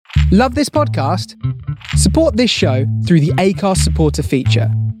Love this podcast? Support this show through the Acast supporter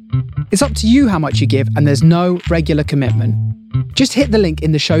feature. It's up to you how much you give, and there's no regular commitment. Just hit the link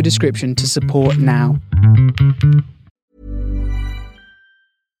in the show description to support now.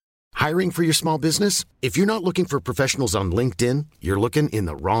 Hiring for your small business? If you're not looking for professionals on LinkedIn, you're looking in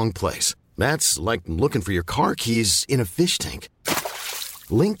the wrong place. That's like looking for your car keys in a fish tank.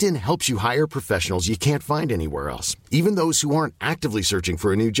 LinkedIn helps you hire professionals you can't find anywhere else, even those who aren't actively searching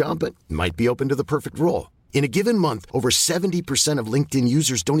for a new job but might be open to the perfect role. In a given month, over 70% of LinkedIn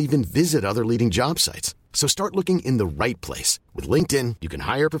users don't even visit other leading job sites. So start looking in the right place. With LinkedIn, you can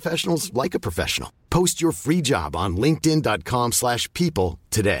hire professionals like a professional. Post your free job on linkedin.com/people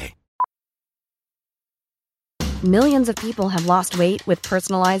today. Millions of people have lost weight with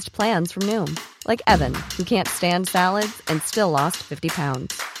personalized plans from Noom. Like Evan, who can't stand salads and still lost 50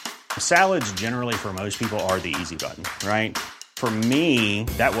 pounds. Salads generally for most people are the easy button, right? For me,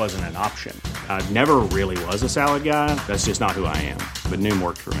 that wasn't an option. I never really was a salad guy. That's just not who I am. But Noom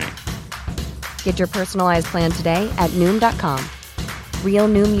worked for me. Get your personalized plan today at Noom.com. Real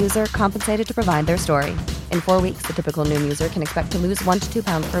Noom user compensated to provide their story. In 4 weeks, the typical Noom user can expect to lose 1 to 2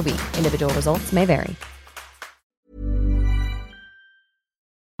 pounds per week. Individual results may vary.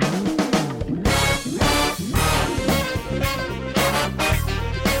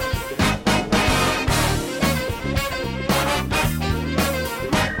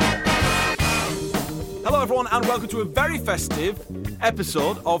 Hello everyone and welcome to a very festive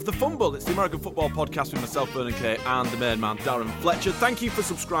episode of The Fumble. It's the American football podcast with myself, Vern and the main man, Darren Fletcher. Thank you for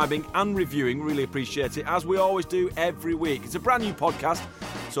subscribing and reviewing, really appreciate it, as we always do every week. It's a brand new podcast,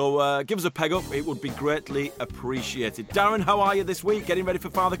 so give us a peg up, it would be greatly appreciated. Darren, how are you this week? Getting ready for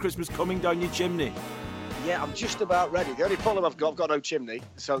Father Christmas coming down your chimney? Yeah, I'm just about ready. The only problem I've got no chimney.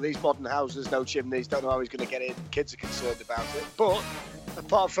 So these modern houses, no chimneys, don't know how he's going to get in. Kids are concerned about it. But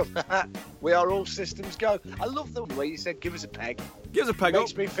apart from that, we are all systems go. I love the way you said, give us a peg. Give us a peg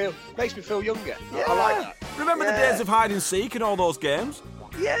makes up. Makes me feel younger. Yeah. I like that. Remember the days of hide and seek and all those games?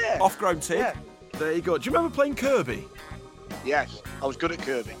 Yeah. Off-ground tip. Yeah. There you go. Do you remember playing Kirby? Yes, I was good at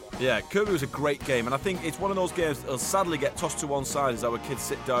Kirby. Yeah, Kirby was a great game, and I think it's one of those games that'll sadly get tossed to one side as our kids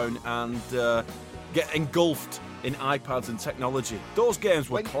sit down and get engulfed in iPads and technology. Those games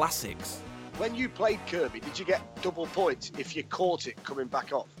were classics. When you played Kirby, did you get double points if you caught it coming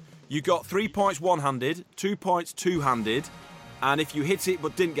back off? You got 3 points one-handed, 2 points two-handed, and if you hit it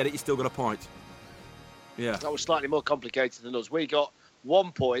but didn't get it, you still got a point. Yeah. That was slightly more complicated than us. We got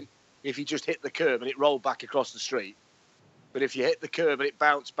 1 point if you just hit the curb and it rolled back across the street. But if you hit the curb and it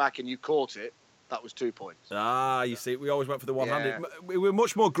bounced back and you caught it, that was 2 points. Ah, you see, we always went for the one-handed. Yeah. We were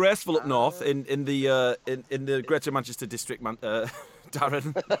much more graceful up north in the Greater Manchester District,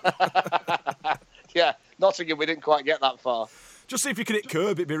 Darren. Yeah, Nottingham, we didn't quite get that far. Just see if you can hit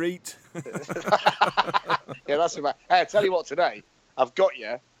curb, it'd be right. Yeah, that's about. Hey, I tell you what, today I've got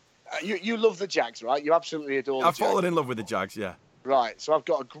you. You love the Jags, right? You absolutely adore the Jags. I've fallen in love with the Jags, yeah. Right, so I've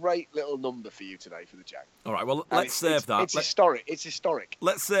got a great little number for you today for the Jags. All right, well, let's save that. It's historic. It's historic.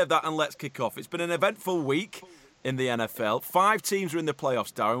 Let's save that and let's kick off. It's been an eventful week in the NFL. 5 teams are in the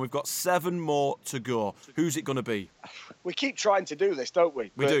playoffs, Darren. We've got 7 more to go. Who's it going to be? We keep trying to do this, don't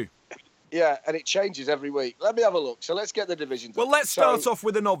we? We do. Yeah, and it changes every week. Let me have a look. So let's get the divisions. Well, let's start off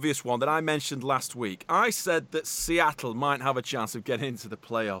with an obvious one that I mentioned last week. I said that Seattle might have a chance of getting into the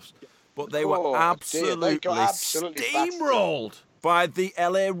playoffs, but they were absolutely steamrolled by the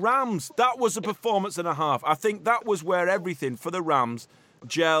LA Rams. That was a performance and a half. I think that was where everything for the Rams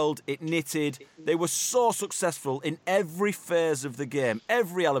gelled, it knitted. They were so successful in every phase of the game,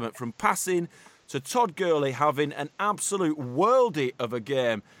 every element from passing to Todd Gurley having an absolute worldie of a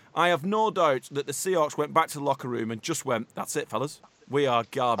game. I have no doubt that the Seahawks went back to the locker room and just went, that's it, fellas. We are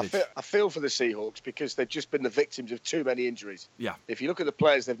garbage. I feel for the Seahawks because they've just been the victims of too many injuries. Yeah. If you look at the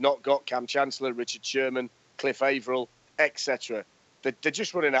players they've not got, Cam Chancellor, Richard Sherman, Cliff Averill, etc., they're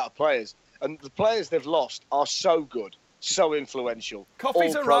just running out of players. And the players they've lost are so good, so influential.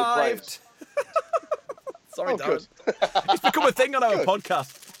 Coffee's arrived. Sorry, Darren. It's become a thing on our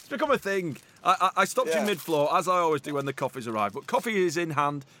podcast. It's become a thing. I stopped you mid-flow, as I always do when the coffee's arrived. But coffee is in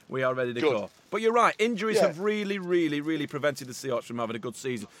hand. We are ready to go. But you're right. Injuries have really, really, really prevented the Seahawks from having a good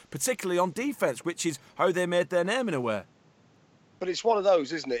season, particularly on defence, which is how they made their name in a way. But it's one of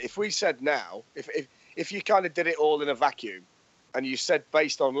those, isn't it? If we said now, if you kind of did it all in a vacuum, and you said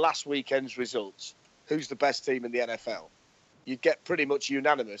based on last weekend's results, who's the best team in the NFL, you'd get pretty much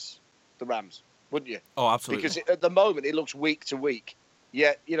unanimous the Rams, wouldn't you? Oh, absolutely. Because at the moment it looks week to week.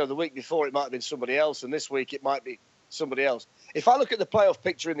 Yet, you know, the week before it might have been somebody else, and this week it might be somebody else. If I look at the playoff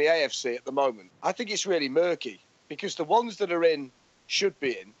picture in the AFC at the moment, I think it's really murky because the ones that are in should be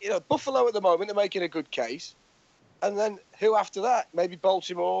in. You know, Buffalo at the moment, they're making a good case. And then who after that? Maybe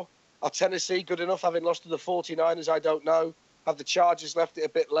Baltimore. Are Tennessee good enough, having lost to the 49ers? I don't know. Have the Chargers left it a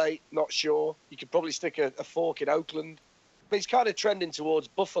bit late? Not sure. You could probably stick a fork in Oakland. But it's kind of trending towards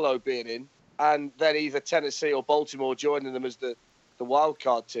Buffalo being in, and then either Tennessee or Baltimore joining them as the wild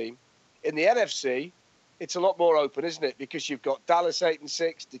card team. In the NFC, it's a lot more open, isn't it? Because you've got Dallas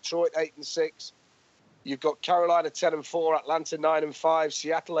 8-6, Detroit 8-6. You've got Carolina 10-4, Atlanta 9-5,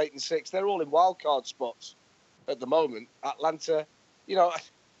 Seattle 8-6. They're all in wild card spots at the moment. Atlanta, you know,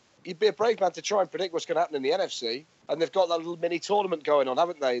 you'd be a brave man to try and predict what's going to happen in the NFC. And they've got that little mini tournament going on,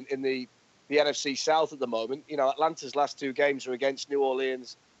 haven't they, in the NFC South at the moment. You know, Atlanta's last 2 games are against New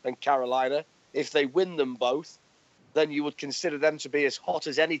Orleans and Carolina. If they win them both, then you would consider them to be as hot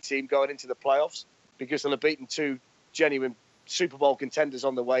as any team going into the playoffs, because they'll have beaten 2 genuine Super Bowl contenders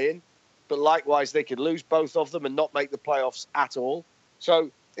on the way in. But likewise, they could lose both of them and not make the playoffs at all.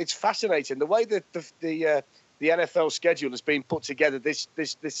 So it's fascinating. The way that the NFL schedule has been put together this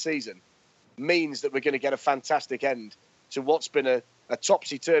season means that we're going to get a fantastic end to what's been a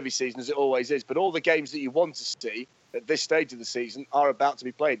topsy-turvy season, as it always is. But all the games that you want to see at this stage of the season are about to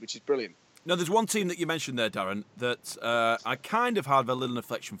be played, which is brilliant. Now, there's one team that you mentioned there, Darren, that I kind of have a little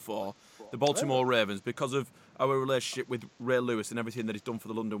affection for, the Baltimore Ravens, because of our relationship with Ray Lewis and everything that he's done for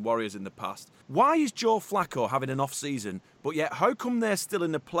the London Warriors in the past. Why is Joe Flacco having an off-season, but yet how come they're still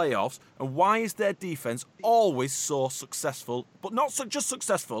in the playoffs, and why is their defence always so successful? But not just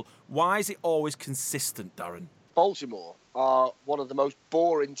successful, why is it always consistent, Darren? Baltimore are one of the most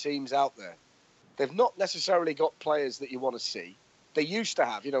boring teams out there. They've not necessarily got players that you want to see. They used to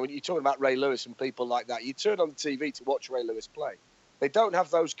have, you know, when you're talking about Ray Lewis and people like that, you turn on the TV to watch Ray Lewis play. They don't have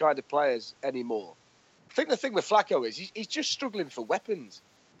those kind of players anymore. I think the thing with Flacco is he's just struggling for weapons.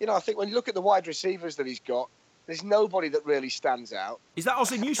 You know, I think when you look at the wide receivers that he's got, there's nobody that really stands out. Is that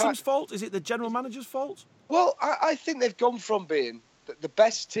Ozzie Newsome's fault? Is it the general manager's fault? Well, I think they've gone from being the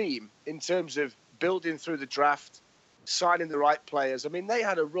best team in terms of building through the draft, signing the right players. I mean, they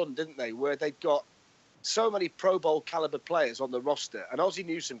had a run, didn't they, where they'd got so many Pro Bowl caliber players on the roster, and Ozzie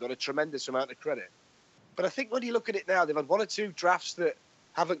Newsome got a tremendous amount of credit. But I think when you look at it now, they've had 1 or 2 drafts that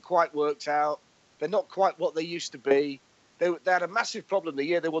haven't quite worked out. They're not quite what they used to be. They had a massive problem the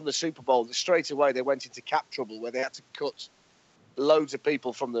year they won the Super Bowl, that straight away they went into cap trouble, where they had to cut loads of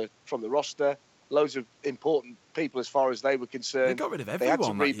people from the roster, loads of important people as far as they were concerned. They got rid of everyone. They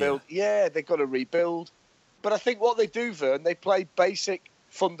had to rebuild. Yeah, they've got to rebuild. But I think what they do, Vern, they play basic,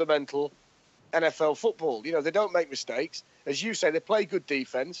 fundamental NFL football. You know, they don't make mistakes. As you say, they play good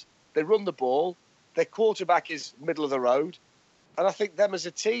defense. They run the ball. Their quarterback is middle of the road. And I think them as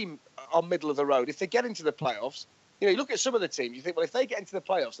a team are middle of the road. If they get into the playoffs, you know, you look at some of the teams, you think, well, if they get into the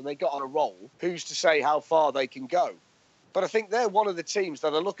playoffs and they got on a roll, who's to say how far they can go? But I think they're one of the teams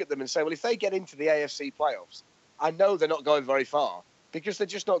that I look at them and say, well, if they get into the AFC playoffs, I know they're not going very far because they're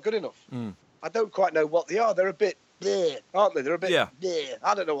just not good enough. I don't quite know what they are. They're a bit bleh, aren't they? They're a bit bleh.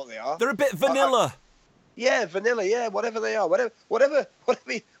 I don't know what they are. They're a bit vanilla. Yeah, vanilla, yeah, whatever they are.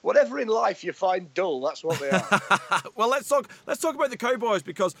 Whatever in life you find dull, that's what they are. Well, let's talk about the Cowboys,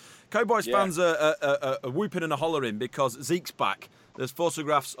 because Cowboys fans are whooping and a hollering because Zeke's back. There's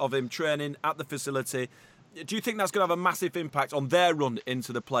photographs of him training at the facility. Do you think that's going to have a massive impact on their run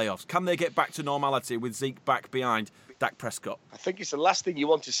into the playoffs? Can they get back to normality with Zeke back behind Dak Prescott? I think it's the last thing you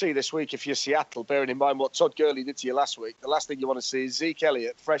want to see this week if you're Seattle, bearing in mind what Todd Gurley did to you last week. The last thing you want to see is Zeke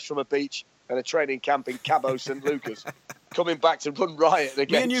Elliott, fresh from a beach and a training camp in Cabo St. Lucas, coming back to run riot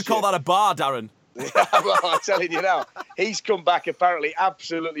against Me and you call that a bar, Darren. Well, I'm telling you now, he's come back apparently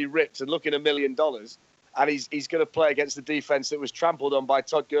absolutely ripped and looking $1 million, and he's going to play against the defense that was trampled on by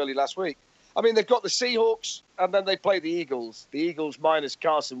Todd Gurley last week. I mean, they've got the Seahawks, and then they play the Eagles. The Eagles minus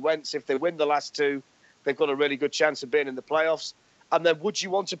Carson Wentz. If they win the last 2, they've got a really good chance of being in the playoffs. And then would you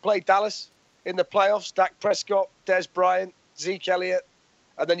want to play Dallas in the playoffs? Dak Prescott, Des Bryant, Zeke Elliott.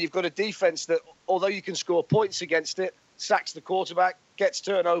 And then you've got a defense that, although you can score points against it, sacks the quarterback, gets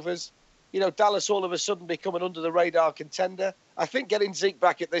turnovers. You know, Dallas all of a sudden become an under-the-radar contender. I think getting Zeke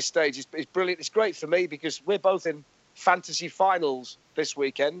back at this stage is brilliant. It's great for me because we're both in fantasy finals this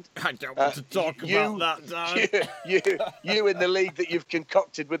weekend. I don't want to talk about that, Darren. You in the league that you've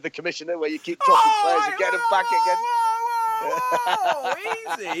concocted with the commissioner, where you keep dropping players and get them back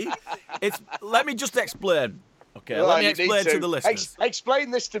Easy. again. Let me just explain. Okay, let me explain to the listeners.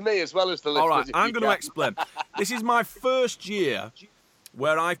 Explain this to me as well as the listeners. All right, I'm going to explain. This is my first year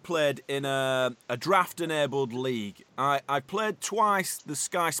where I've played in a draft-enabled league. I played twice the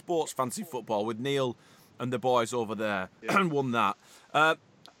Sky Sports Fantasy Football with Neil and the boys over there and won that.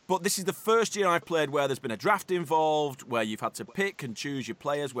 But But this is the first year I've played where there's been a draft involved, where you've had to pick and choose your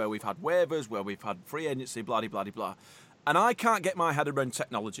players, where we've had waivers, where we've had free agency, blah, blah, blah, blah. And I can't get my head around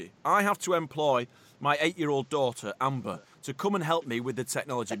technology. I have to employ my 8-year-old daughter, Amber, to come and help me with the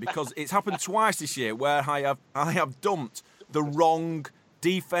technology, because it's happened twice this year where I have dumped the wrong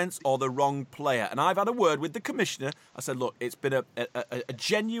defence or the wrong player. And I've had a word with the commissioner. I said, look, it's been a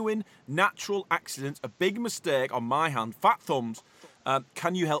genuine, natural accident, a big mistake on my hand, fat thumbs.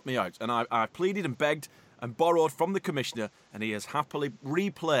 Can you help me out? And I pleaded and begged and borrowed from the commissioner, and he has happily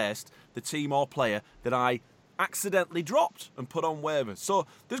replaced the team or player that I accidentally dropped and put on waivers. So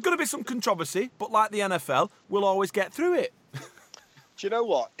there's going to be some controversy, but like the NFL, we'll always get through it. Do you know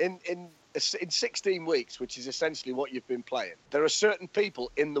what? In 16 weeks, which is essentially what you've been playing, there are certain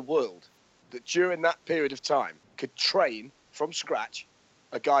people in the world that during that period of time could train from scratch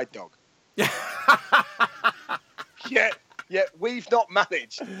a guide dog. Yet we've not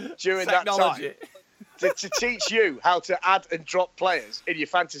managed during Technology. that time to teach you how to add and drop players in your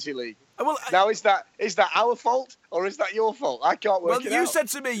fantasy league. Well, now, is that our fault or is that your fault? I can't work it out. Well, you said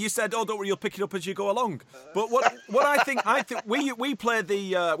to me, oh, don't worry, you'll pick it up as you go along. But what I think we play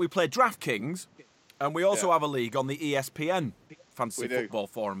DraftKings, and we also have a league on the ESPN Fantasy Football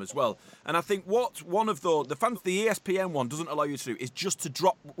Forum as well. And I think what one of the ESPN one doesn't allow you to do is just to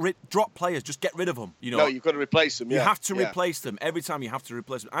drop players, just get rid of them. No, you've got to replace them. You have to replace them. Every time you have to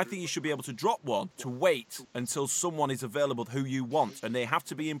replace them. I think you should be able to drop one to wait until someone is available who you want, and they have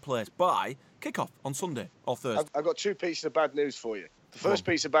to be in place by kickoff on Sunday or Thursday. I've got 2 pieces of bad news for you. The first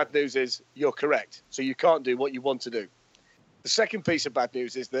piece of bad news is you're correct, so you can't do what you want to do. The second piece of bad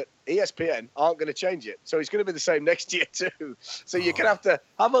news is that ESPN aren't going to change it. So it's going to be the same next year too. So you're going to have to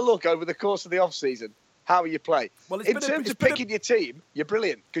have a look over the course of the off-season how you play. Well, in terms of picking your team, you're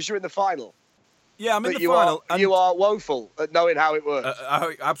brilliant because you're in the final. Yeah, I'm in the final. You are woeful at knowing how it works.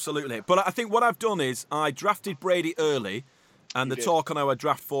 Absolutely. But I think what I've done is I drafted Brady early, and the talk on our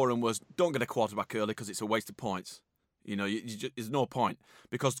draft forum was don't get a quarterback early because it's a waste of points. You know, there's no point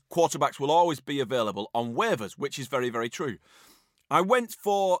because quarterbacks will always be available on waivers, which is very, very true. I went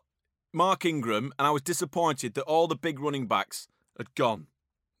for Mark Ingram, and I was disappointed that all the big running backs had gone.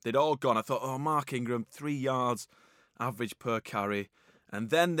 They'd all gone. I thought, Mark Ingram, 3 yards average per carry.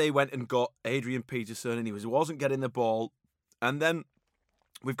 And then they went and got Adrian Peterson, and he wasn't getting the ball. And then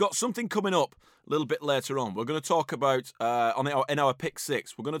we've got something coming up a little bit later on. We're going to talk about, in our pick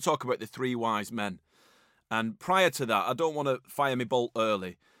 6, we're going to talk about the 3 wise men. And prior to that, I don't want to fire me bolt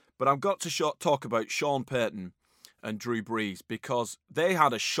early, but I've got to talk about Sean Payton and Drew Brees because they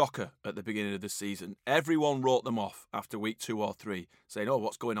had a shocker at the beginning of the season. Everyone wrote them off after week 2 or 3, saying,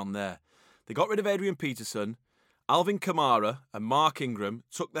 what's going on there? They got rid of Adrian Peterson, Alvin Kamara and Mark Ingram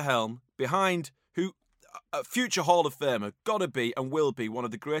took the helm behind who, a future Hall of Famer, got to be and will be one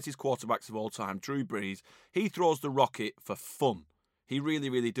of the greatest quarterbacks of all time, Drew Brees. He throws the rocket for fun. He really,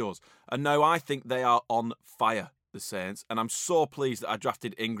 really does. And now I think they are on fire, the Saints. And I'm so pleased that I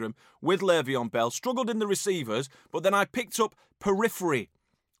drafted Ingram with Le'Veon Bell. Struggled in the receivers, but then I picked up periphery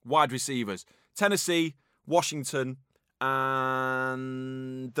wide receivers. Tennessee, Washington,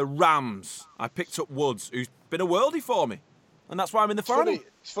 and the Rams. I picked up Woods, who's been a worldie for me. And that's why I'm in the final.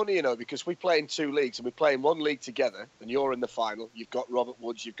 It's funny, because we play in 2 leagues and we play in 1 league together and you're in the final. You've got Robert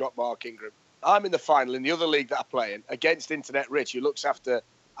Woods, you've got Mark Ingram. I'm in the final in the other league that I play in against Internet Rich, who looks after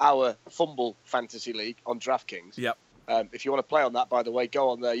our FUMBLE fantasy league on DraftKings. Yep. If you want to play on that, by the way, go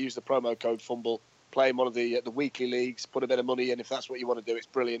on there, use the promo code FUMBLE, play in one of the weekly leagues, put a bit of money in. If that's what you want to do, it's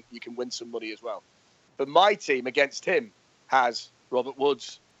brilliant. You can win some money as well. But my team against him has Robert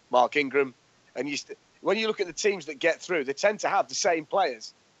Woods, Mark Ingram. And when you look at the teams that get through, they tend to have the same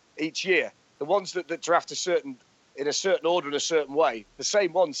players each year. The ones that draft in a certain order in a certain way, the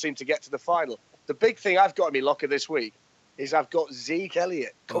same ones seem to get to the final. The big thing I've got in my locker this week is I've got Zeke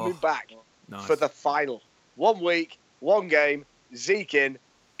Elliott coming back for the final. 1 week, 1 game, Zeke in.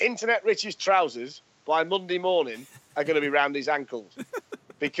 Internet Rich's trousers by Monday morning are going to be round his ankles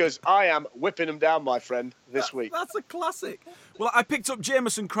because I am whipping them down, my friend, this week. That's a classic. Well, I picked up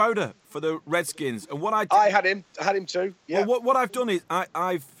Jamison Crowder for the Redskins, and what I did, I had him too. Yeah. Well, what I've done is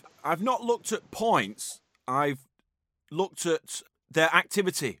I've not looked at points. I've looked at their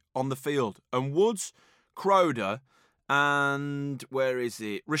activity on the field. And Woods, Crowder, and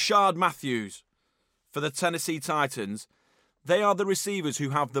Rashard Matthews for the Tennessee Titans, they are the receivers who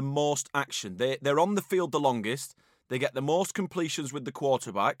have the most action. They're on the field the longest. They get the most completions with the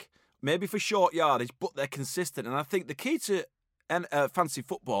quarterback, maybe for short yardage, but they're consistent. And I think the key to fantasy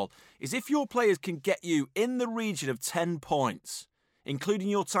football is if your players can get you in the region of 10 points, including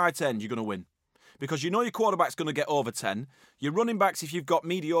your tight end, you're going to win. because you know your quarterback's going to get over 10. Your running backs, if you've got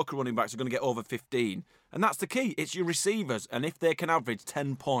mediocre running backs, are going to get over 15. And that's the key. It's your receivers, and if they can average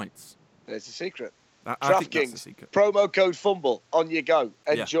 10 points. There's the secret. I think that's the secret. Promo code FUMBLE. On you go.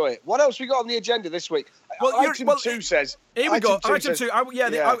 Enjoy it. What else we got on the agenda this week? Item 2 says... Here we go. Item 2. I'm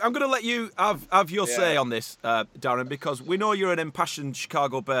going to let you have your say on this, Darren, because we know you're an impassioned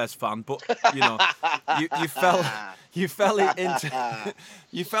Chicago Bears fan, but, you fell into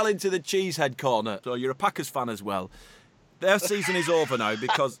the cheesehead corner, so you're a Packers fan as well. Their season is over now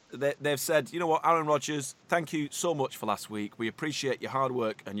because they've said, you know what, Aaron Rodgers, thank you so much for last week. We appreciate your hard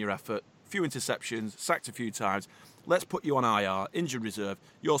work and your effort. Few interceptions, sacked a few times. Let's put you on IR, injured reserve.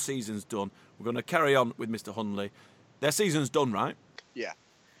 Your season's done. We're going to carry on with Mr. Hundley. Their season's done, right? Yeah.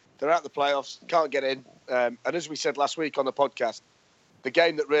 They're out the playoffs, can't get in. And as we said last week on the podcast, the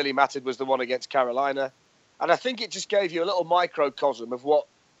game that really mattered was the one against Carolina. And I think it just gave you a little microcosm of what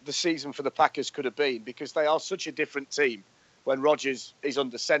the season for the Packers could have been, because they are such a different team when Rodgers is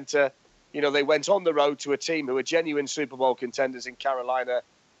under centre. You know, they went on the road to a team who are genuine Super Bowl contenders in Carolina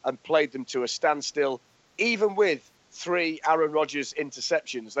and played them to a standstill. Even with 3 Aaron Rodgers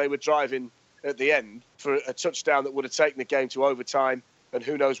interceptions, they were driving at the end for a touchdown that would have taken the game to overtime, and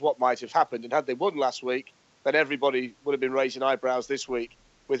who knows what might have happened. And had they won last week, then everybody would have been raising eyebrows this week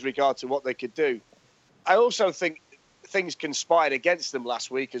with regard to what they could do. I also think things conspired against them last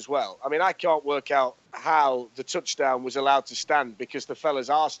week as well. I mean, I can't work out how the touchdown was allowed to stand because the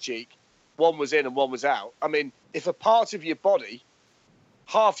fella's arse cheek, one was in and one was out. I mean, if a part of your body,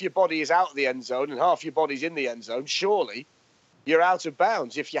 half your body is out of the end zone and half your body's in the end zone, surely you're out of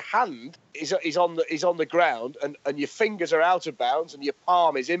bounds. If your hand is on the ground and your fingers are out of bounds and your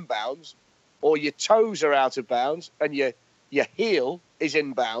palm is in bounds, or your toes are out of bounds and your heel is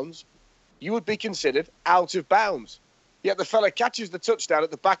in bounds, you would be considered out of bounds. Yet the fella catches the touchdown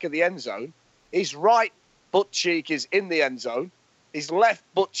at the back of the end zone. His right butt cheek is in the end zone. His left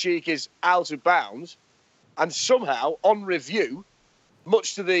butt cheek is out of bounds. And somehow, on review,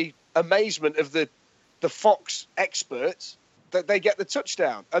 much to the amazement of the Fox experts, that they get the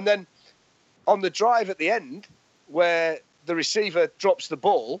touchdown. And then on the drive at the end, where the receiver drops the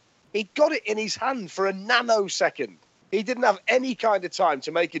ball, he got it in his hand for a nanosecond. He didn't have any kind of time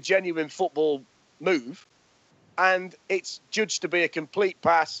to make a genuine football move. And it's judged to be a complete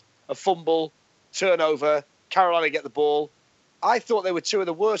pass, a fumble, turnover, Carolina get the ball. I thought they were 2 of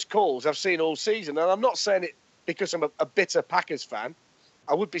the worst calls I've seen all season. And I'm not saying it because I'm a bitter Packers fan.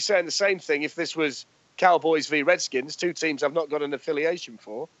 I would be saying the same thing if this was Cowboys v Redskins, 2 teams I've not got an affiliation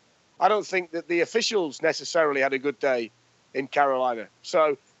for. I don't think that the officials necessarily had a good day in Carolina.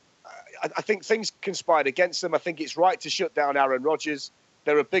 So I think things conspired against them. I think it's right to shut down Aaron Rodgers.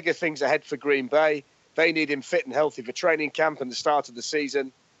 There are bigger things ahead for Green Bay. They need him fit and healthy for training camp and the start of the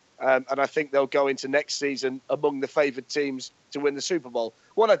season. And I think they'll go into next season among the favoured teams to win the Super Bowl.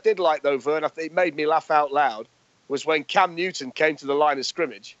 What I did like, though, Vern, it made me laugh out loud, was when Cam Newton came to the line of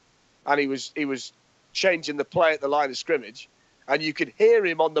scrimmage and he was changing the play at the line of scrimmage, and you could hear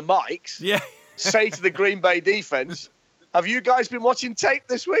him on the mics say to the Green Bay defence, have you guys been watching tape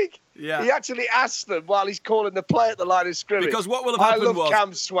this week? Yeah. He actually asked them while he's calling the play at the line of scrimmage. Because what will have happened was... I love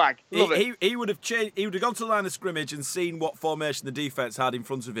Cam's swag. Love it. He would have changed. He would have gone to the line of scrimmage and seen what formation the defence had in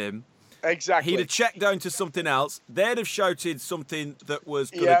front of him. Exactly. He'd have checked down to something else. They'd have shouted something that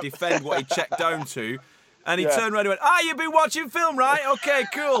was going to defend what he checked down to. And he turned around and went, you've been watching film, right? Okay,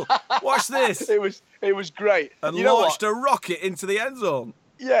 cool. Watch this. It was great. And launched a rocket into the end zone.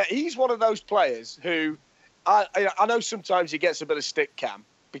 Yeah, he's one of those players who... I know sometimes he gets a bit of stick, Cam,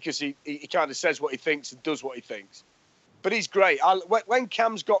 because he kind of says what he thinks and does what he thinks. But he's great. When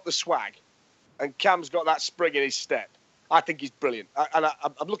Cam's got the swag and Cam's got that spring in his step, I think he's brilliant.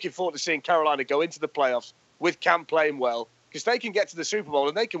 I'm looking forward to seeing Carolina go into the playoffs with Cam playing well, because they can get to the Super Bowl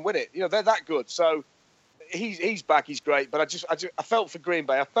and they can win it. You know, they're that good. So he's back. He's great. But I felt for Green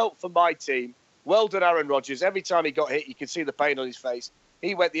Bay. I felt for my team. Well done, Aaron Rodgers. Every time he got hit, you could see the pain on his face.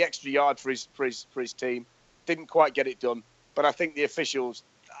 He went the extra yard for his team. Didn't quite get it done, but I think the officials,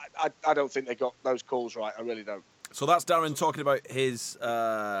 I don't think they got those calls right. I really don't. So that's Darren talking about his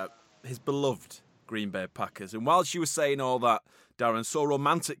beloved Green Bay Packers. And while she was saying all that, Darren, so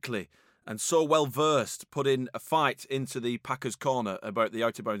romantically and so well-versed, put in a fight into the Packers' corner about the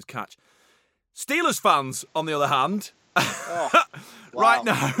out-of-bounds catch. Steelers fans, on the other hand, right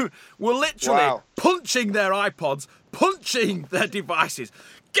now, were literally punching their iPods, punching their devices.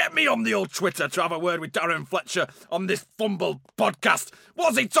 Get me on the old Twitter to have a word with Darren Fletcher on this FUMBLE podcast.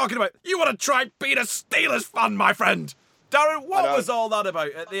 What's he talking about? You want to try and beat a Steelers fan, my friend? Darren, what was all that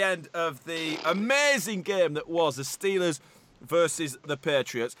about at the end of the amazing game that was the Steelers versus the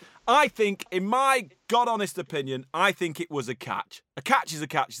Patriots. I think, in my God-honest opinion, I think it was a catch. A catch is a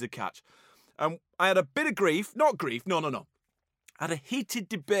catch is a catch. I had a bit of grief. Not grief, no. I had a heated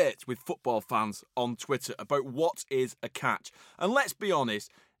debate with football fans on Twitter about what is a catch. And let's be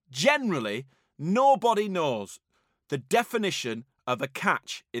honest, generally, nobody knows the definition of a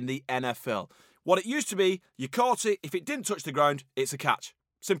catch in the NFL. What it used to be, you caught it. If it didn't touch the ground, it's a catch.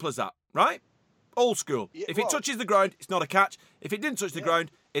 Simple as that, right? Old school. Yeah, if it touches the ground, it's not a catch. If it didn't touch the ground,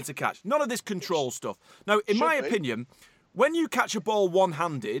 it's a catch. None of this control stuff. Now, in my opinion, when you catch a ball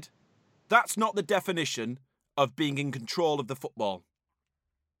one-handed, that's not the definition of being in control of the football.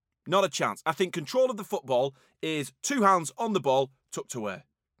 Not a chance. I think control of the football is two hands on the ball, tucked away.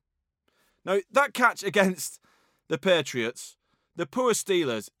 Now, that catch against the Patriots, the poor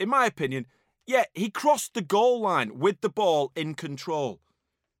Steelers, in my opinion, yeah, he crossed the goal line with the ball in control.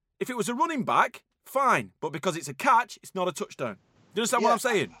 If it was a running back, fine. But because it's a catch, it's not a touchdown. Do you understand what I'm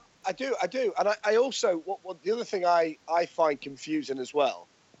saying? I do. And I also, the other thing I find confusing as well,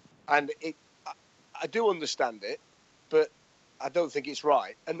 and I do understand it, but I don't think it's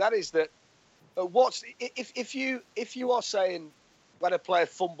right. And that is that if you are saying when a player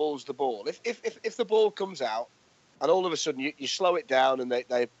fumbles the ball, if the ball comes out and all of a sudden you slow it down and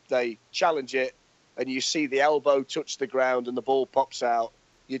they challenge it and you see the elbow touch the ground and the ball pops out,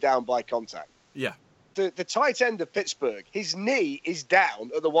 you're down by contact. Yeah. The tight end of Pittsburgh, his knee is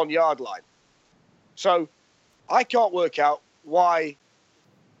down at the 1 yard line. So I can't work out why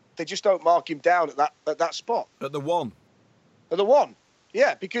they just don't mark him down at that spot. At the 1. At the 1.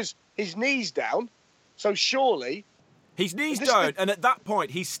 Yeah, because his knee's down. So surely his knee's down, and at that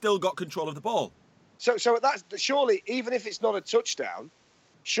point he's still got control of the ball. So at that, surely, even if it's not a touchdown,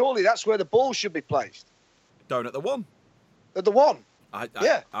 surely that's where the ball should be placed. Down at the 1. At the 1.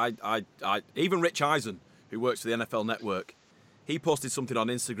 Even Rich Eisen, who works for the NFL Network, he posted something on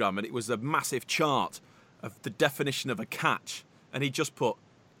Instagram, and it was a massive chart of the definition of a catch, and he just put,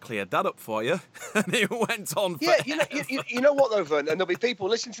 cleared that up for you, and it went on forever. Yeah, you know what though, Vern, and there'll be people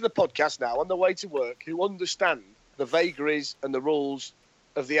listening to the podcast now on the way to work who understand the vagaries and the rules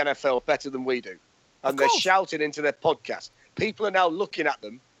of the NFL better than we do, and they're shouting into their podcast. People are now looking at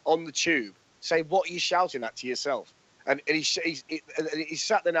them on the tube, saying, "What are you shouting at to yourself?" And he's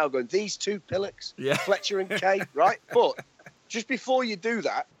sat there now going, "These two pillocks, Fletcher and Kay," right? But just before you do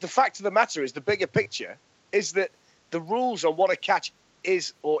that, the fact of the matter is, the bigger picture is that the rules on what a catch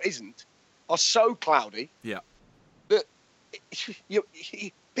is or isn't are so cloudy that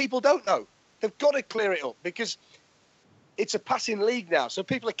people don't know. They've got to clear it up because it's a passing league now, so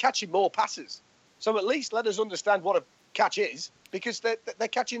people are catching more passes. So at least let us understand what a catch is, because they're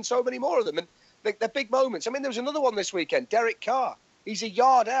catching so many more of them, and they're big moments. I mean, there was another one this weekend. Derek Carr, he's a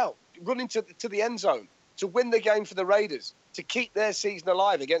yard out, running to the end zone to win the game for the Raiders, to keep their season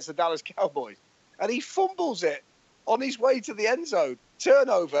alive against the Dallas Cowboys, and he fumbles it on his way to the end zone.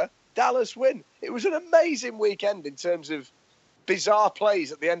 Turnover, Dallas win. It was an amazing weekend in terms of bizarre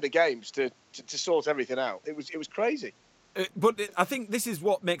plays at the end of games to sort everything out. It was crazy. But I think this is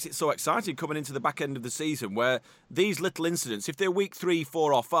what makes it so exciting coming into the back end of the season, where these little incidents, if they're week 3,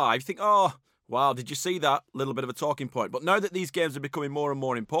 4 or 5, you think, oh, wow, did you see that? Little bit of a talking point. But now that these games are becoming more and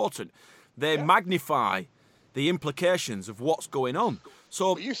more important, they magnify the implications of what's going on.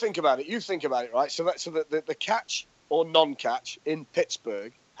 So you think about it, right? So the catch or non-catch in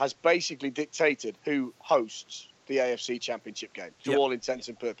Pittsburgh has basically dictated who hosts the AFC Championship game, to all intents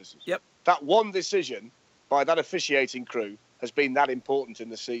and purposes. Yep. That one decision by that officiating crew has been that important in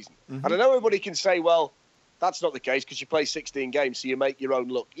the season. Mm-hmm. And I know everybody can say, well, that's not the case because you play 16 games, so you make your own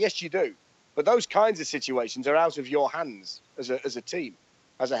luck. Yes, you do. But those kinds of situations are out of your hands as a team,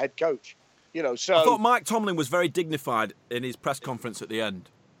 as a head coach. So I thought Mike Tomlin was very dignified in his press conference at the end.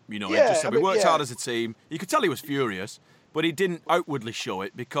 He just said, we worked hard as a team. You could tell he was furious, but he didn't outwardly show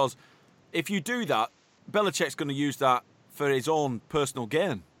it, because if you do that, Belichick's going to use that for his own personal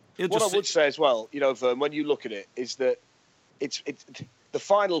gain. I would say as well, Vern, when you look at it, is that it's the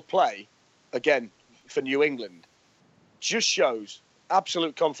final play, again, for New England, just shows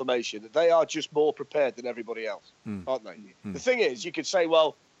absolute confirmation that they are just more prepared than everybody else, aren't they? The thing is, you could say,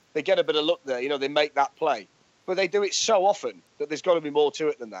 well, they get a bit of luck there, they make that play. But they do it so often that there's got to be more to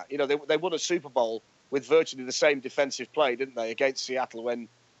it than that. They won a Super Bowl with virtually the same defensive play, didn't they, against Seattle when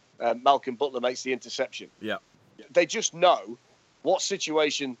Malcolm Butler makes the interception. Yeah. They just know what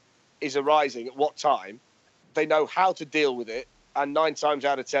situation is arising at what time. They know how to deal with it, and 9 times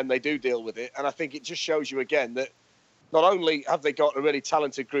out of 10 they do deal with it. And I think it just shows you again that not only have they got a really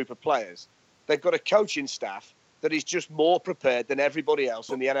talented group of players, they've got a coaching staff that is just more prepared than everybody else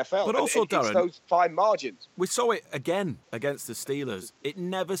in the NFL. But also, Darren, it's those fine margins. We saw it again against the Steelers. It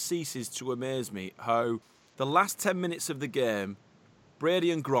never ceases to amaze me how the last 10 minutes of the game,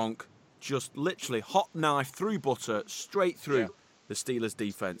 Brady and Gronk just literally hot knife through butter straight through the Steelers'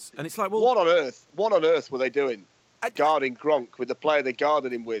 defence. And it's like, well... What on earth were they doing guarding Gronk with the player they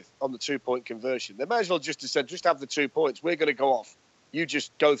guarded him with on the 2-point conversion? They may as well just have said, just have the 2 points. We're going to go off. You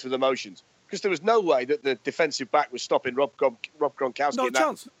just go through the motions. Because there was no way that the defensive back was stopping Rob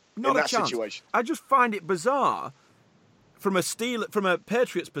Gronkowski in that situation. I just find it bizarre from a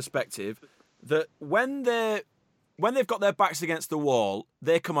Patriots perspective that when they've got their backs against the wall,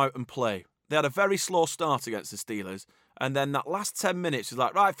 they come out and play. They had a very slow start against the Steelers, and then that last 10 minutes is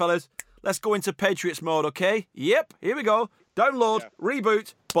like, right, fellas, let's go into Patriots mode, okay? Yep, here we go. Download,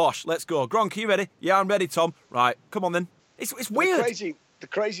 reboot, bosh, let's go. Gronk, are you ready? Yeah, I'm ready, Tom. Right, come on then. It's weird. The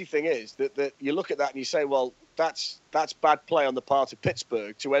crazy thing is that you look at that and you say, well, that's bad play on the part of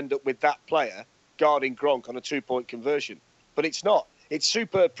Pittsburgh to end up with that player guarding Gronk on a 2-point conversion. But it's not. It's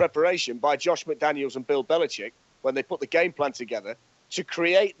superb preparation by Josh McDaniels and Bill Belichick when they put the game plan together to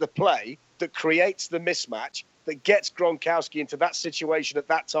create the play that creates the mismatch, that gets Gronkowski into that situation at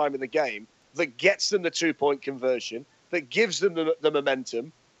that time in the game, that gets them the 2-point conversion, that gives them the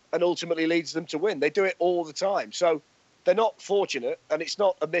momentum, and ultimately leads them to win. They do it all the time. So they're not fortunate, and it's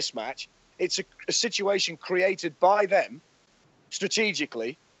not a mismatch. It's a situation created by them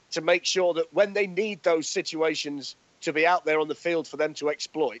strategically to make sure that when they need those situations to be out there on the field for them to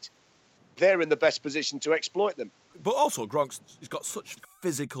exploit, they're in the best position to exploit them. But also, Gronk's got such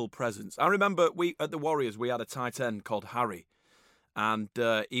physical presence. I remember at the Warriors, we had a tight end called Harry, and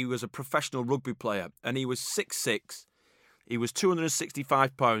he was a professional rugby player, and he was 6'6", he was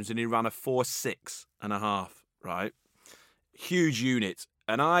 265 pounds, and he ran a 4'6 and a half, right? Huge unit.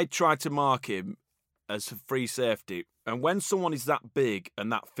 And I tried to mark him as a free safety. And when someone is that big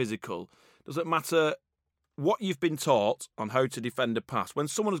and that physical, doesn't matter what you've been taught on how to defend a pass. When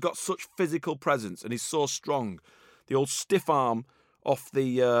someone has got such physical presence and is so strong, the old stiff arm off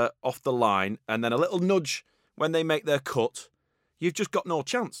the line, and then a little nudge when they make their cut, you've just got no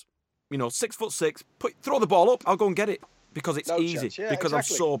chance. 6'6", throw the ball up, I'll go and get it because it's easy. Chance. Yeah, because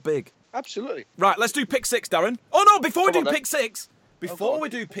exactly. I'm so big. Absolutely. Right, let's do pick six, Darren. Oh no, before we do pick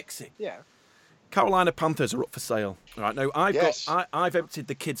six, Carolina Panthers are up for sale. All right, now I've emptied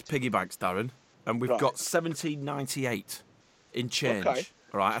the kids' piggy banks, Darren, and we've got $17.98 in change. Okay.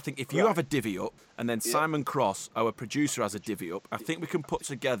 All right, I think if you have a divvy up, and then Simon Cross, our producer, has a divvy up, I think we can put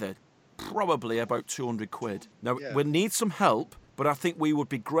together probably about 200 quid. Now, we need some help, but I think we would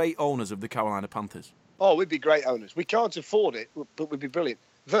be great owners of the Carolina Panthers. Oh, we'd be great owners. We can't afford it, but we'd be brilliant.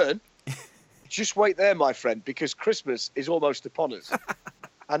 Vern, just wait there, my friend, because Christmas is almost upon us.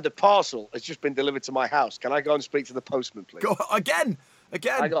 And the parcel has just been delivered to my house. Can I go and speak to the postman, please? Go again.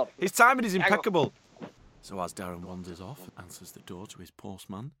 Hang on. His timing is impeccable. So as Darren wanders off, answers the door to his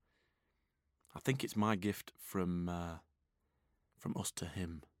postman, I think it's my gift from us to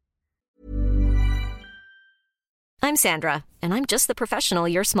him. I'm Sandra, and I'm just the professional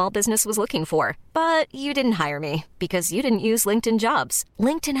your small business was looking for. But you didn't hire me because you didn't use LinkedIn Jobs.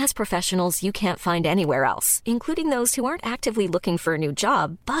 LinkedIn has professionals you can't find anywhere else, including those who aren't actively looking for a new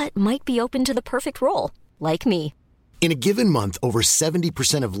job, but might be open to the perfect role, like me. In a given month, over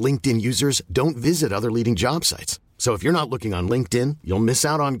 70% of LinkedIn users don't visit other leading job sites. So if you're not looking on LinkedIn, you'll miss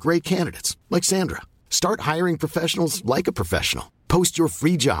out on great candidates like Sandra. Start hiring professionals like a professional. Post your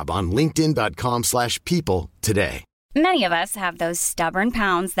free job on linkedin.com/people today. Many of us have those stubborn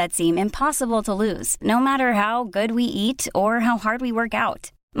pounds that seem impossible to lose, no matter how good we eat or how hard we work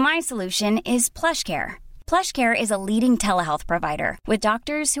out. My solution is PlushCare. PlushCare is a leading telehealth provider with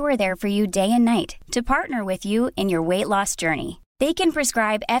doctors who are there for you day and night to partner with you in your weight loss journey. They can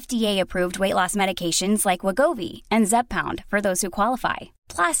prescribe FDA-approved weight loss medications like Wegovy and Zepbound for those who qualify.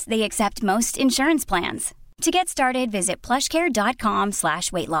 Plus, they accept most insurance plans. To get started, visit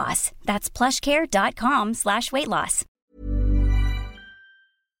plushcare.com/weightloss. That's plushcare.com/weightloss.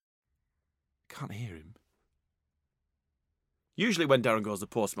 Can't hear him. Usually when Darren goes to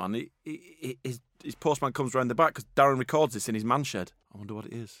postman, his postman comes around the back because Darren records this in his man shed. I wonder what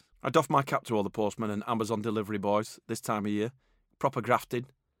it is. I doff my cap to all the postmen and Amazon delivery boys this time of year. Proper grafted.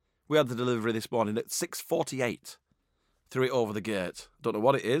 We had the delivery this morning at 6:48. Threw it over the gate. Don't know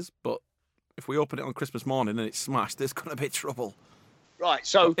what it is, but if we open it on Christmas morning and it's smashed, there's going to be trouble. Right,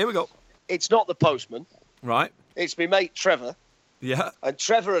 so here we go. It's not the postman. Right. It's my mate Trevor. Yeah. And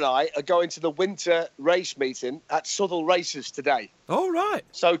Trevor and I are going to the winter race meeting at Southall Races today. Oh, right.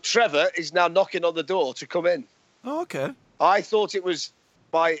 So Trevor is now knocking on the door to come in. Oh, okay. I thought it was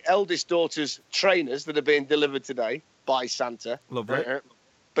my eldest daughter's trainers that are being delivered today by Santa. Lovely.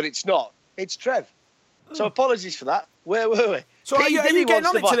 But it's not. It's Trev. So apologies for that. Where were we? So are you getting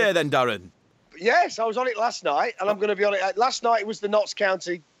on it today then, Darren? Yes, I was on it last night, and I'm going to be on it. Last night it was the Notts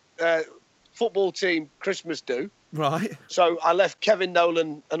County football team Christmas do. Right. So I left Kevin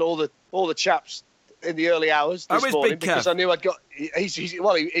Nolan and all the chaps in the early hours this morning because I knew I'd got.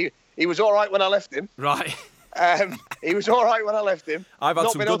 He was all right when I left him. Right. He was all right when I left him. I've had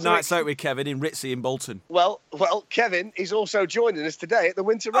some good nights out with Kevin in Ritzy in Bolton. Well, Kevin is also joining us today at the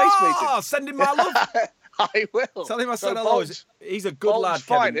winter race meeting. Oh, send him my love. I will. Tell him I said hello. He's a good lad,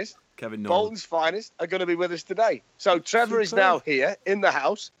 Kevin Nolan. Bolton's finest are going to be with us today. So Trevor is now here in the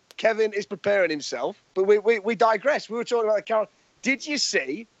house. Kevin is preparing himself. But we digress. We were talking about the Carol. Did you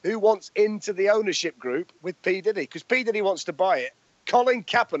see who wants into the ownership group with P. Diddy? Because P. Diddy wants to buy it. Colin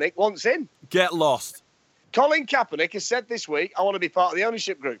Kaepernick wants in. Get lost. Colin Kaepernick has said this week, I want to be part of the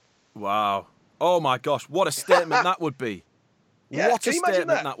ownership group. Wow. Oh, my gosh. What a statement that would be. Yeah, what a statement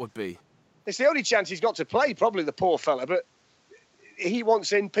that would be. It's the only chance he's got to play, probably, the poor fella. But he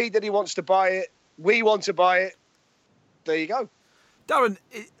wants in. P. Diddy wants to buy it. We want to buy it. There you go. Darren,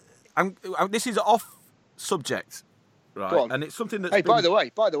 this is off subject, right? Go on. And it's something that's by the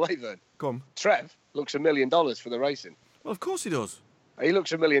way, Vern. Go on. Trev looks $1 million for the racing. Well, of course he does. He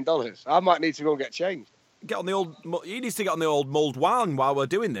looks $1 million. I might need to go and get changed. He needs to get on the old mulled wine while we're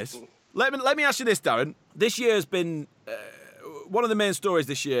doing this. Let me ask you this, Darren. This year's been one of the main stories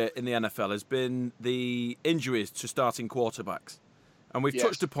this year in the NFL has been the injuries to starting quarterbacks, and we've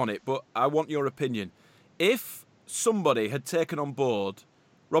touched upon it. But I want your opinion. If somebody had taken on board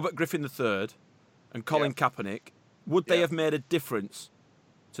Robert Griffin III and Colin Kaepernick, would they have made a difference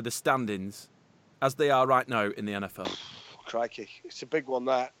to the standings as they are right now in the NFL? Crikey, it's a big one,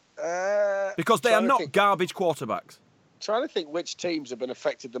 that. Because they are not garbage quarterbacks. Trying to think which teams have been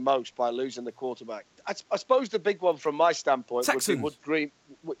affected the most by losing the quarterback. I suppose the big one from my standpoint would be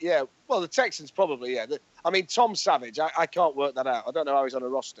the Texans probably, yeah. Tom Savage, I can't work that out. I don't know how he's on a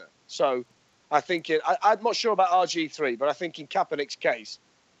roster. So I think I'm not sure about RG3, but I think in Kaepernick's case,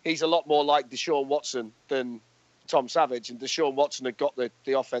 he's a lot more like Deshaun Watson than Tom Savage, and Deshaun Watson had got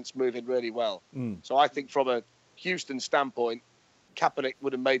the offense moving really well. So I think from a Houston standpoint, Kaepernick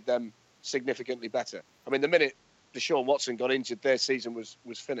would have made them significantly better. The minute Deshaun Watson got injured, their season was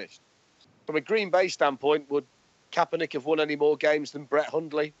finished. From a Green Bay standpoint, would Kaepernick have won any more games than Brett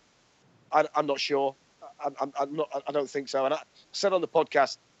Hundley? I'm not sure. I don't think so. And I said on the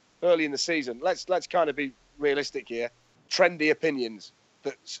podcast early in the season, let's kind of be realistic here. Trendy opinions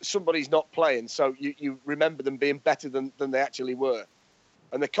that somebody's not playing, so you remember them being better than they actually were.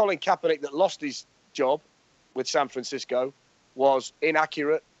 And the Colin Kaepernick that lost his job with San Francisco was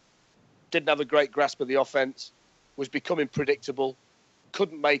inaccurate, didn't have a great grasp of the offense, was becoming predictable,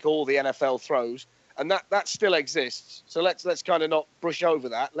 couldn't make all the NFL throws, and that still exists. So let's kind of not brush over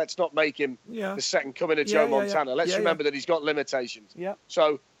that. Let's not make him the second coming of Joe Montana. Let's remember that he's got limitations. Yeah.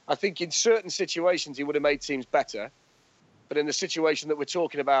 So I think in certain situations he would have made teams better, but in the situation that we're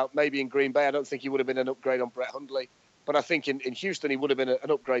talking about, maybe in Green Bay, I don't think he would have been an upgrade on Brett Hundley. But I think in Houston he would have been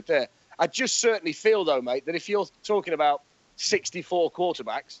an upgrade there. I just certainly feel, though, mate, that if you're talking about 64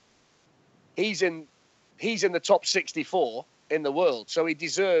 quarterbacks, he's in the top 64 in the world. So he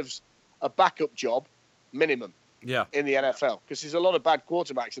deserves a backup job, minimum, in the NFL. Because there's a lot of bad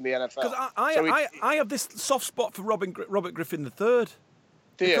quarterbacks in the NFL. Because I have this soft spot for Robert Griffin III.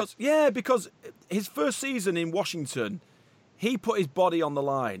 Because his first season in Washington, he put his body on the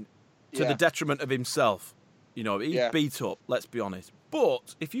line to the detriment of himself. He beat up, let's be honest.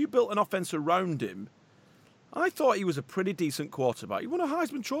 But if you built an offense around him, I thought he was a pretty decent quarterback. He won a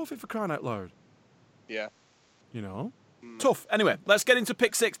Heisman Trophy, for crying out loud. Yeah. Tough. Anyway, let's get into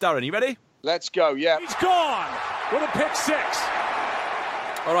pick six, Darren. You ready? Let's go, yeah. He's gone with a pick six.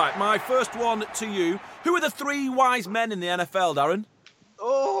 All right, my first one to you. Who are the three wise men in the NFL, Darren?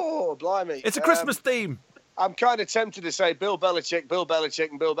 Oh, blimey. It's a Christmas theme. I'm kind of tempted to say Bill Belichick, and Bill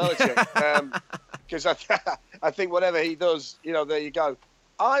Belichick. Because I think whatever he does, there you go.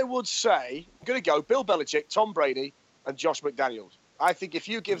 I would say, I'm going to go Bill Belichick, Tom Brady, and Josh McDaniels. I think if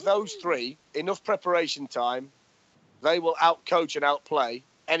you give those three enough preparation time, they will outcoach and outplay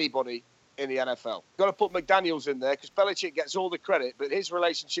anybody in the NFL. Got to put McDaniels in there because Belichick gets all the credit, but his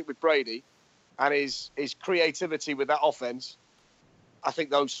relationship with Brady and his creativity with that offense, I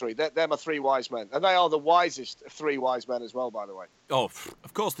think those three, they're my three wise men. And they are the wisest of three wise men as well, by the way. Oh,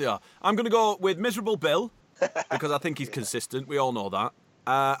 of course they are. I'm going to go with Miserable Bill because I think he's consistent. We all know that.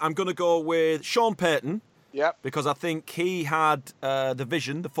 I'm going to go with Sean Payton Yep. Because I think he had the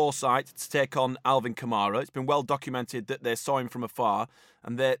vision, the foresight to take on Alvin Kamara. It's been well documented that they saw him from afar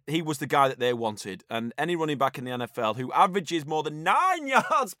and that he was the guy that they wanted. And any running back in the NFL who averages more than 9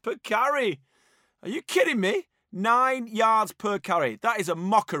 yards per carry. Are you kidding me? 9 yards per carry. That is a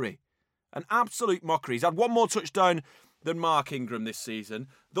mockery. An absolute mockery. He's had one more touchdown than Mark Ingram this season.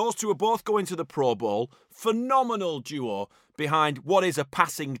 Those two are both going to the Pro Bowl. Phenomenal duo behind what is a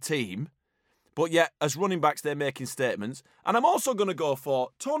passing team. But yet, as running backs, they're making statements. And I'm also going to go for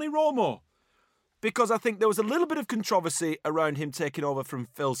Tony Romo. Because I think there was a little bit of controversy around him taking over from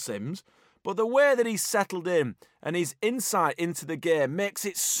Phil Simms. But the way that he's settled in and his insight into the game makes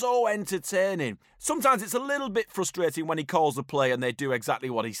it so entertaining. Sometimes it's a little bit frustrating when he calls the play and they do exactly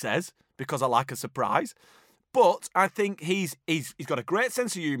what he says, because I like a surprise. But I think he's got a great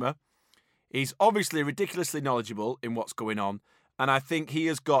sense of humour. He's obviously ridiculously knowledgeable in what's going on. And I think he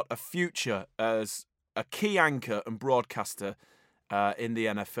has got a future as a key anchor and broadcaster in the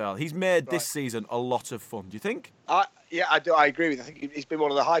NFL. He's made this season a lot of fun. Do you think? Yeah, I do. I agree with you. I think he's been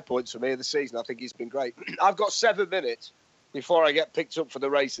one of the high points for me of the season. I think he's been great. I've got 7 minutes before I get picked up for the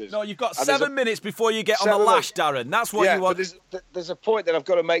races. No, you've got 7 minutes before you get on the lash, Darren. That's what you want. But there's a point that I've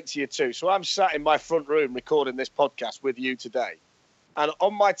got to make to you too. So I'm sat in my front room recording this podcast with you today. And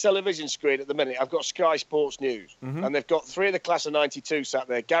on my television screen at the minute, I've got Sky Sports News. Mm-hmm. And they've got 3 of the class of 92 sat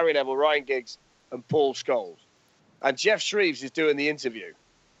there. Gary Neville, Ryan Giggs and Paul Scholes. And Jeff Shreves is doing the interview.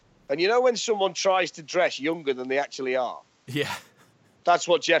 And you know when someone tries to dress younger than they actually are? Yeah. That's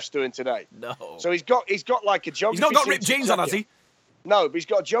what Jeff's doing today. No. So he's got like a geography. He's not got ripped jeans on, has he? No, but he's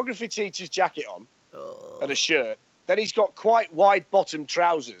got a geography teacher's jacket on and a shirt. Then he's got quite wide bottom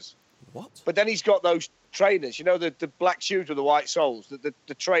trousers. What? But then he's got those trainers, you know, the black shoes with the white soles,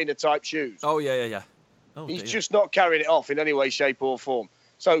 the trainer type shoes. Oh, yeah. Oh, he's just not carrying it off in any way, shape or form.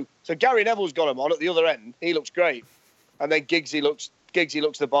 So Gary Neville's got him on at the other end. He looks great. And then Giggsy looks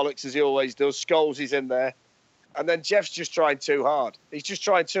the bollocks as he always does. Scholes is in there. And then Jeff's just trying too hard. He's just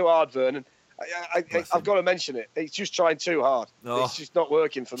trying too hard, Vern. And I've got to mention it. He's just trying too hard. Oh. It's just not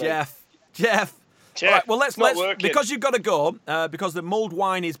working for me. Jeff. All right, well, let's because you've got to go, because the mulled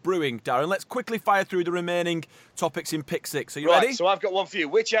wine is brewing, Darren, let's quickly fire through the remaining topics in Pick 6. Are you ready? So I've got one for you.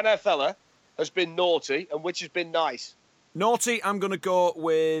 Which NFLer has been naughty and which has been nice? Naughty, I'm going to go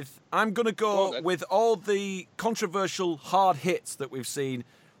with all the controversial hard hits that we've seen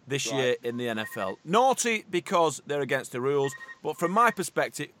this year in the NFL. Naughty because they're against the rules, but from my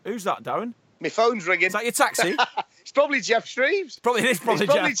perspective, who's that, Darren? My phone's ringing. Is that your taxi? It's probably Jeff Shreves. It's probably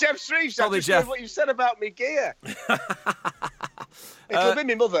Jeff Shreves. Probably Jeff. What you said about me gear. It'll be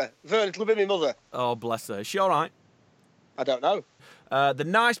my mother. Vern, it'll be my mother. Oh, bless her. Is she all right? I don't know. The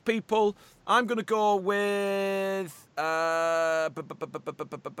nice people, I'm going to go with...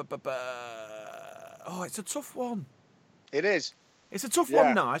 it's a tough one. It is. It's a tough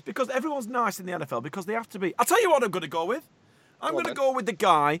one, nice, because everyone's nice in the NFL because they have to be. I'll tell you what I'm going to go with. I'm going to go with the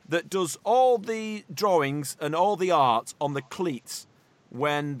guy that does all the drawings and all the art on the cleats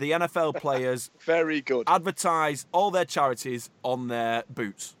when the NFL players very good advertise all their charities on their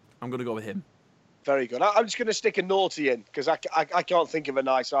boots. I'm going to go with him. Very good. I'm just going to stick a naughty in because I can't think of a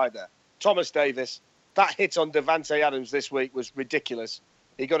nice either. Thomas Davis, that hit on Davante Adams this week was ridiculous.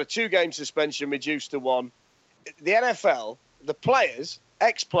 He got a 2-game suspension reduced to 1. The NFL, the players,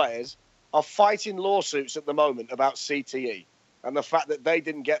 ex-players, are fighting lawsuits at the moment about CTE. And the fact that they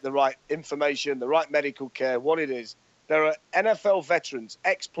didn't get the right information, the right medical care, what it is. There are NFL veterans,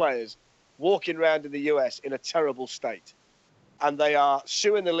 ex-players, walking around in the US in a terrible state. And they are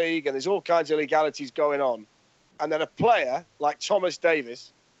suing the league, and there's all kinds of legalities going on. And then a player like Thomas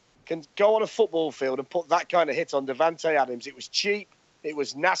Davis can go on a football field and put that kind of hit on Davante Adams. It was cheap, it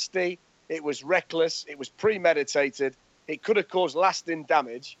was nasty, it was reckless, it was premeditated. It could have caused lasting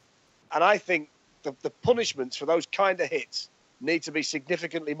damage. And I think the punishments for those kind of hits need to be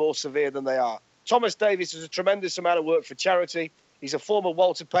significantly more severe than they are. Thomas Davis is a tremendous amount of work for charity. He's a former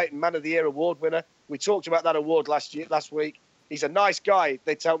Walter Payton Man of the Year award winner. We talked about that award last week. He's a nice guy,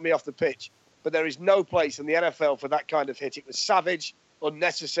 they tell me off the pitch. But there is no place in the NFL for that kind of hit. It was savage,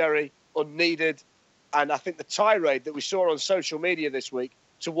 unnecessary, unneeded. And I think the tirade that we saw on social media this week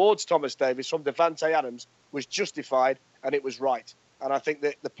towards Thomas Davis from Davante Adams was justified and it was right. And I think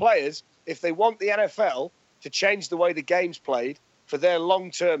that the players, if they want the NFL to change the way the game's played for their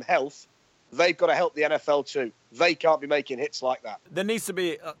long-term health, they've got to help the NFL too. They can't be making hits like that. There needs to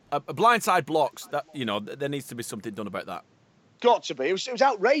be a blindside blocks. There needs to be something done about that. Got to be. It was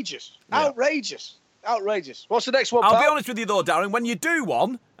outrageous. Yeah. Outrageous. Outrageous. What's the next one, I'll pal? be honest with you, though, Darren. When you do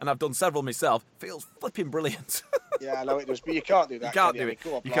one, and I've done several myself, feels flipping brilliant. Yeah, I know it does, but you can't do that. You can't do it.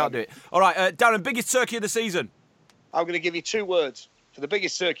 You can't do it. All right, Darren, biggest turkey of the season. I'm going to give you 2 words for the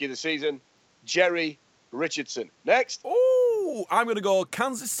biggest turkey of the season. Jerry Richardson. Next. Oh, I'm going to go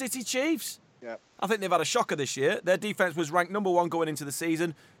Kansas City Chiefs. Yeah. I think they've had a shocker this year. Their defence was ranked number 1 going into the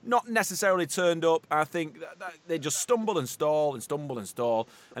season. Not necessarily turned up. I think that they just stumble and stall and stumble and stall.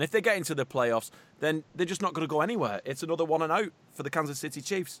 And if they get into the playoffs, then they're just not going to go anywhere. It's another 1 and out for the Kansas City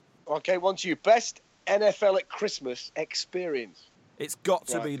Chiefs. Okay, one to you. Best NFL at Christmas experience. It's got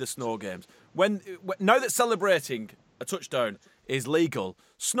to be the snow games. Now that celebrating a touchdown is legal,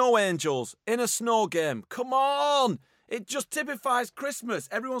 snow angels in a snow game. Come on! It just typifies Christmas.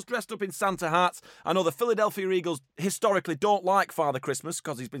 Everyone's dressed up in Santa hats. I know the Philadelphia Eagles historically don't like Father Christmas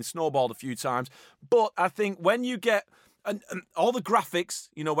because he's been snowballed a few times. But I think when you get and all the graphics,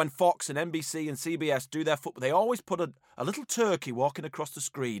 you know, when Fox and NBC and CBS do their football, they always put a little turkey walking across the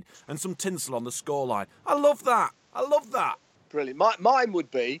screen and some tinsel on the scoreline. I love that. I love that. Brilliant. Mine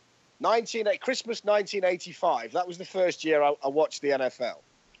would be Christmas 1985. That was the first year I watched the NFL.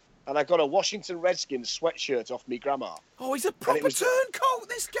 And I got a Washington Redskins sweatshirt off me grandma. Oh, he's a proper turncoat,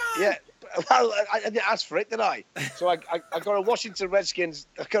 this guy. Yeah, well, I didn't ask for it, did I? So I got a Washington Redskins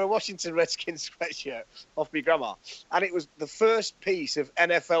sweatshirt off me grandma, and it was the first piece of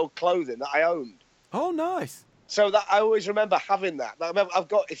NFL clothing that I owned. Oh, nice. So that I always remember having that. I've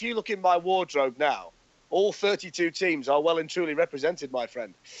got. If you look in my wardrobe now, all 32 teams are well and truly represented, my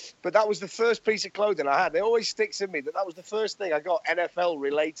friend. But that was the first piece of clothing I had. It always sticks in me that was the first thing I got NFL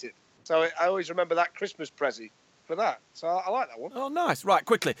related. So I always remember that Christmas present for that. So I like that one. Oh, nice. Right,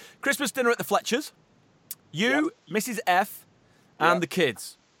 quickly. Christmas dinner at the Fletchers. You, Mrs. F, and the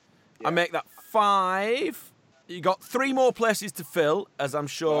kids. Yeah. I make that 5. You got 3 more places to fill, as I'm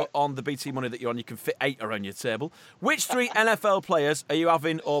sure on the BT money that you're on, you can fit 8 around your table. Which 3 NFL players are you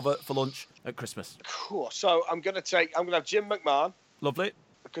having over for lunch at Christmas? Cool. So I'm going to have Jim McMahon. Lovely.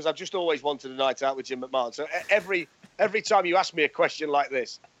 Because I've just always wanted a night out with Jim McMahon. So every time you ask me a question like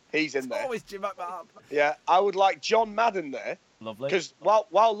this, he's in there. Always Jim McMahon. Yeah, I would like John Madden there. Lovely. Because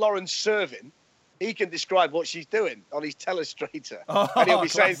while Lauren's serving, he can describe what she's doing on his telestrator. And he'll be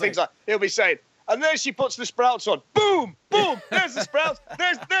saying things like, and there she puts the sprouts on. Boom, boom. There's the sprouts.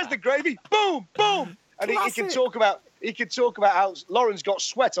 There's the gravy. Boom, boom. And he can talk about how Lauren's got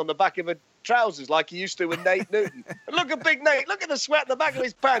sweat on the back of her trousers like he used to with Nate Newton. And look at big Nate. Look at the sweat on the back of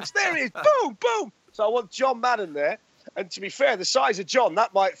his pants. There he is. Boom, boom. So I want John Madden there. And to be fair, the size of John,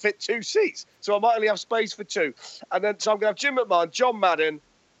 that might fit 2 seats. So I might only have space for 2. And then so I'm going to have Jim McMahon, John Madden,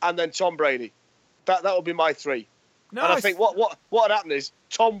 and then Tom Brady. That will be my 3. Nice. And I think what would happen is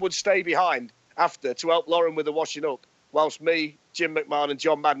Tom would stay behind after to help Lauren with the washing up, whilst me, Jim McMahon, and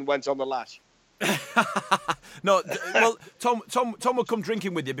John Madden went on the lash. No, well, Tom will come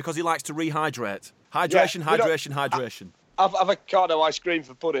drinking with you because he likes to rehydrate. Hydration. I've avocado ice cream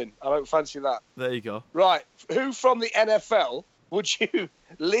for pudding. I don't fancy that. There you go. Right, who from the NFL would you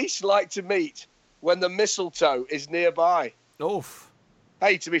least like to meet when the mistletoe is nearby? Oof.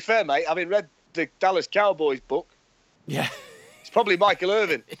 Hey, to be fair, mate, having read the Dallas Cowboys book, yeah, it's probably Michael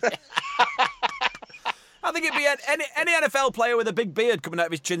Irvin. I think it'd be any NFL player with a big beard coming out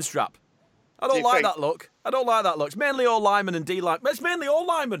of his chin strap. I don't like that look. It's mainly all linemen and D linemen. It's mainly all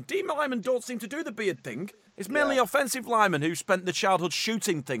linemen. D linemen don't seem to do the beard thing. It's mainly offensive linemen who spent their childhood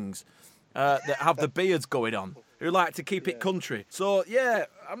shooting things that have the beards going on, who like to keep it country. So yeah,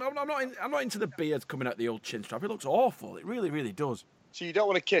 I'm not into the beards coming out the old chin strap. It looks awful. It really, really does. So you don't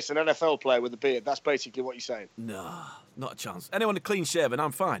want to kiss an NFL player with a beard? That's basically what you're saying? No, not a chance. Anyone clean shaven,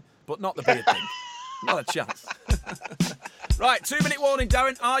 I'm fine, but not the beard thing. Not a chance. Right, 2-minute warning,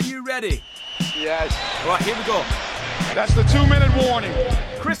 Darren. Are you ready? Yes. Right, here we go. That's the 2-minute warning.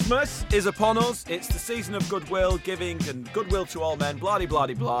 Christmas is upon us. It's the season of goodwill, giving, and goodwill to all men,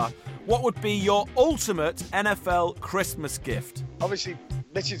 blah-de-blah-de-blah. What would be your ultimate NFL Christmas gift? Obviously,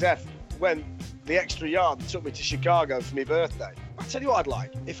 Mrs. F went the extra yard and took me to Chicago for my birthday. I'll tell you what I'd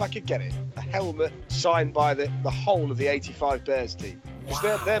like, if I could get it, a helmet signed by the whole of the 85 Bears team.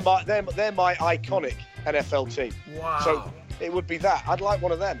 Because they're my iconic NFL team. Wow. So it would be that. I'd like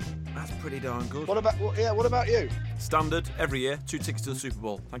one of them. That's pretty darn good. What about you? Standard, every year, 2 tickets to the Super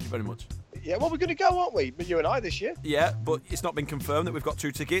Bowl. Thank you very much. Yeah, well, we're going to go, aren't we? You and I this year. Yeah, but it's not been confirmed that we've got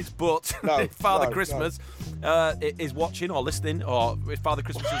 2 tickets. But if Christmas is watching or listening, or if Father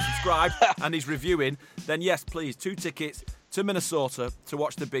Christmas is subscribed and he's reviewing, then yes, please, 2 tickets to Minnesota to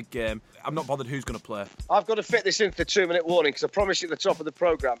watch the big game. I'm not bothered who's going to play. I've got to fit this into the 2-minute warning because I promised you at the top of the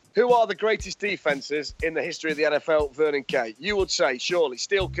programme. Who are the greatest defences in the history of the NFL, Vern and Kay? You would say, surely,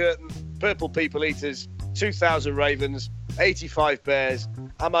 Steel Curtain, Purple People Eaters, 2000 Ravens, 85 Bears.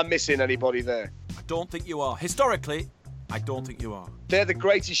 Am I missing anybody there? I don't think you are. Historically, I don't think you are. They're the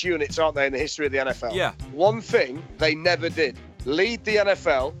greatest units, aren't they, in the history of the NFL? Yeah. One thing they never did, lead the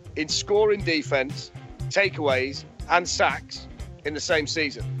NFL in scoring defence, takeaways and sacks in the same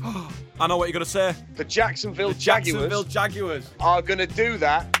season. I know what you're going to say. The Jacksonville Jaguars are going to do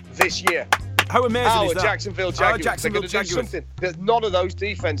that this year. How amazing is that? Jacksonville Jaguars. They're going to do something that none of those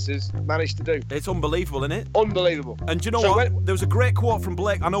defences managed to do. It's unbelievable, isn't it? Unbelievable. And do you know what? There was a great quote from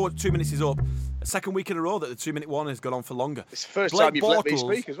Blake. I know what 2 minutes is up. A second week in a row that the 2-minute warning has gone on for longer. It's the first time you've let me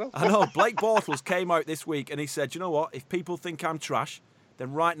speak as well. I know. Blake Bortles came out this week and he said, you know what? If people think I'm trash,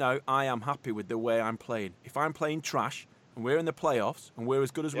 then right now I am happy with the way I'm playing. If I'm playing trash and we're in the playoffs and we're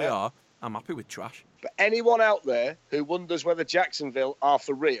as good as we are, I'm happy with trash. But anyone out there who wonders whether Jacksonville are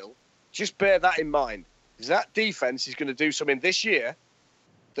for real, just bear that in mind. That defense is going to do something this year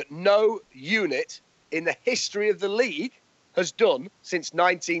that no unit in the history of the league has done since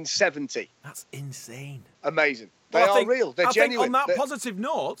 1970. That's insane. Amazing. They are real. They're genuine. On that positive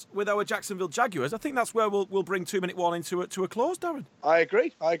note, with our Jacksonville Jaguars, I think that's where we'll bring 2-minute warning to a close, Darren. I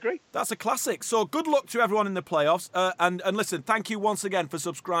agree. That's a classic. So good luck to everyone in the playoffs. And listen, thank you once again for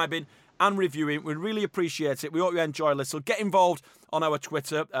subscribing and reviewing. We really appreciate it. We hope you enjoy this. So get involved on our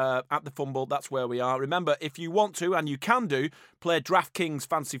Twitter, at the FUMBLE. That's where we are. Remember, if you want to, and you can do, play DraftKings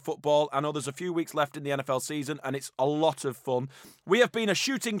Fantasy Football. I know there's a few weeks left in the NFL season, and it's a lot of fun. We have been a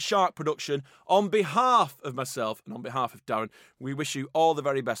Shooting Shark production. On behalf of myself and on behalf of Darren, we wish you all the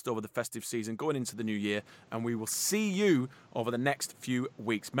very best over the festive season, going into the new year, and we will see you over the next few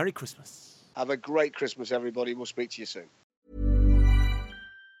weeks. Merry Christmas. Have a great Christmas, everybody. We'll speak to you soon.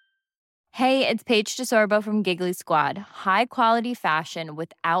 Hey, it's Paige DeSorbo from Giggly Squad. High quality fashion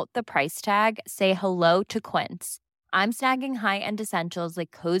without the price tag. Say hello to Quince. I'm snagging high-end essentials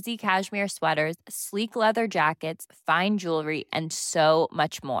like cozy cashmere sweaters, sleek leather jackets, fine jewelry, and so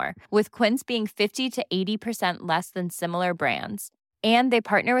much more. With Quince being 50 to 80% less than similar brands. And they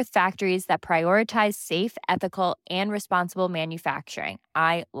partner with factories that prioritize safe, ethical, and responsible manufacturing.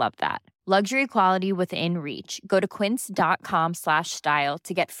 I love that. Luxury quality within reach. Go to quince.com/style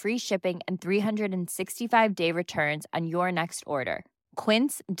to get free shipping and 365-day returns on your next order.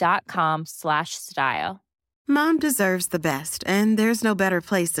 Quince.com/style. Mom deserves the best, and there's no better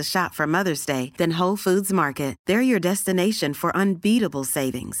place to shop for Mother's Day than Whole Foods Market. They're your destination for unbeatable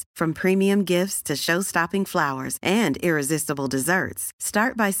savings, from premium gifts to show-stopping flowers and irresistible desserts.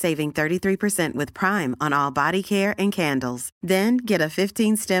 Start by saving 33% with Prime on all body care and candles. Then get a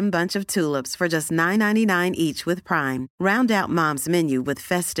 15-stem bunch of tulips for just $9.99 each with Prime. Round out Mom's menu with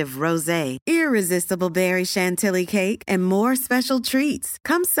festive rosé, irresistible berry chantilly cake, and more special treats.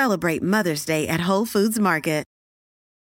 Come celebrate Mother's Day at Whole Foods Market.